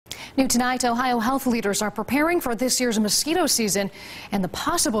New tonight, Ohio health leaders are preparing for this year's mosquito season and the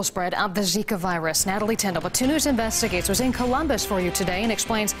possible spread of the Zika virus. Natalie Tyndall with 2 News Investigates was in Columbus for you today and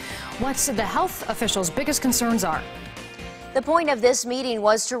explains what the health officials' biggest concerns are. The point of this meeting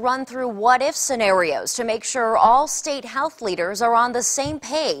was to run through what-if scenarios to make sure all state health leaders are on the same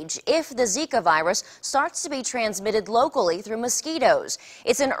page if the Zika virus starts to be transmitted locally through mosquitoes.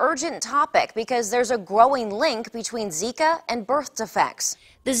 It's an urgent topic because there's a growing link between Zika and birth defects.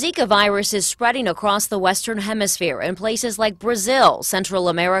 The Zika virus is spreading across the Western Hemisphere in places like Brazil, Central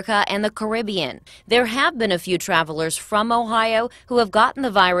America, and the Caribbean. There have been a few travelers from Ohio who have gotten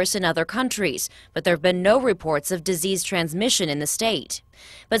the virus in other countries, but there have been no reports of disease transmission in the state.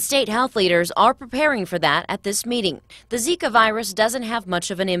 But state health leaders are preparing for that at this meeting. The Zika virus doesn't have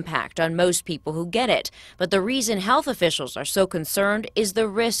much of an impact on most people who get it, but the reason health officials are so concerned is the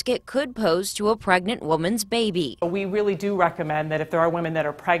risk it could pose to a pregnant woman's baby. We really do recommend that if there are women that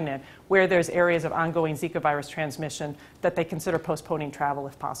are pregnant, where there's areas of ongoing Zika virus transmission, that they consider postponing travel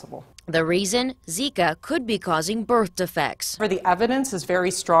if possible. The reason? Zika could be causing birth defects. The evidence is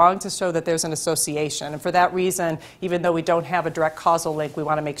very strong to show that there's an association, and for that reason, even though we don't have a direct causal link, we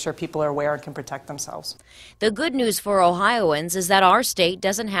want to make sure people are aware and can protect themselves. The good news for Ohioans is that our state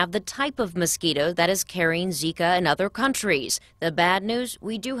doesn't have the type of mosquito that is carrying Zika in other countries. The bad news?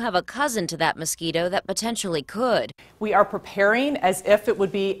 We do have a cousin to that mosquito that potentially could. We are preparing as if it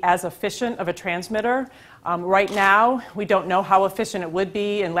would be as efficient of a transmitter. Right now, we don't know how efficient it would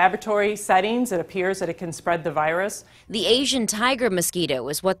be in laboratory settings. It appears that it can spread the virus. The Asian tiger mosquito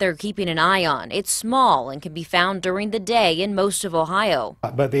is what they're keeping an eye on. It's small and can be found during the day in most of Ohio.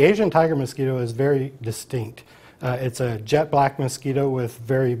 But the Asian tiger mosquito is very distinct. It's a jet black mosquito with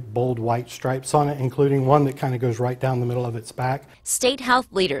very bold white stripes on it, including one that kind of goes right down the middle of its back. State health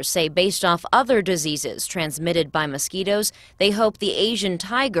leaders say based off other diseases transmitted by mosquitoes, they hope the Asian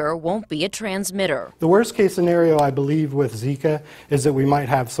tiger won't be a transmitter. The worst case scenario, I believe, with Zika is that we might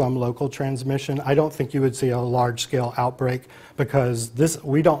have some local transmission. I don't think you would see a large scale outbreak because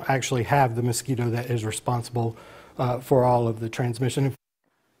we don't actually have the mosquito that is responsible for all of the transmission.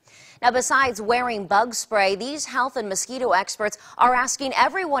 Now, besides wearing bug spray, these health and mosquito experts are asking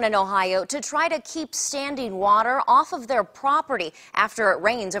everyone in Ohio to try to keep standing water off of their property after it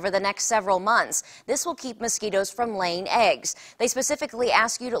rains over the next several months. This will keep mosquitoes from laying eggs. They specifically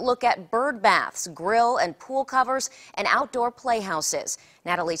ask you to look at bird baths, grill and pool covers, and outdoor playhouses.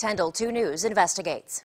 Natalie Tyndall, 2 News Investigates.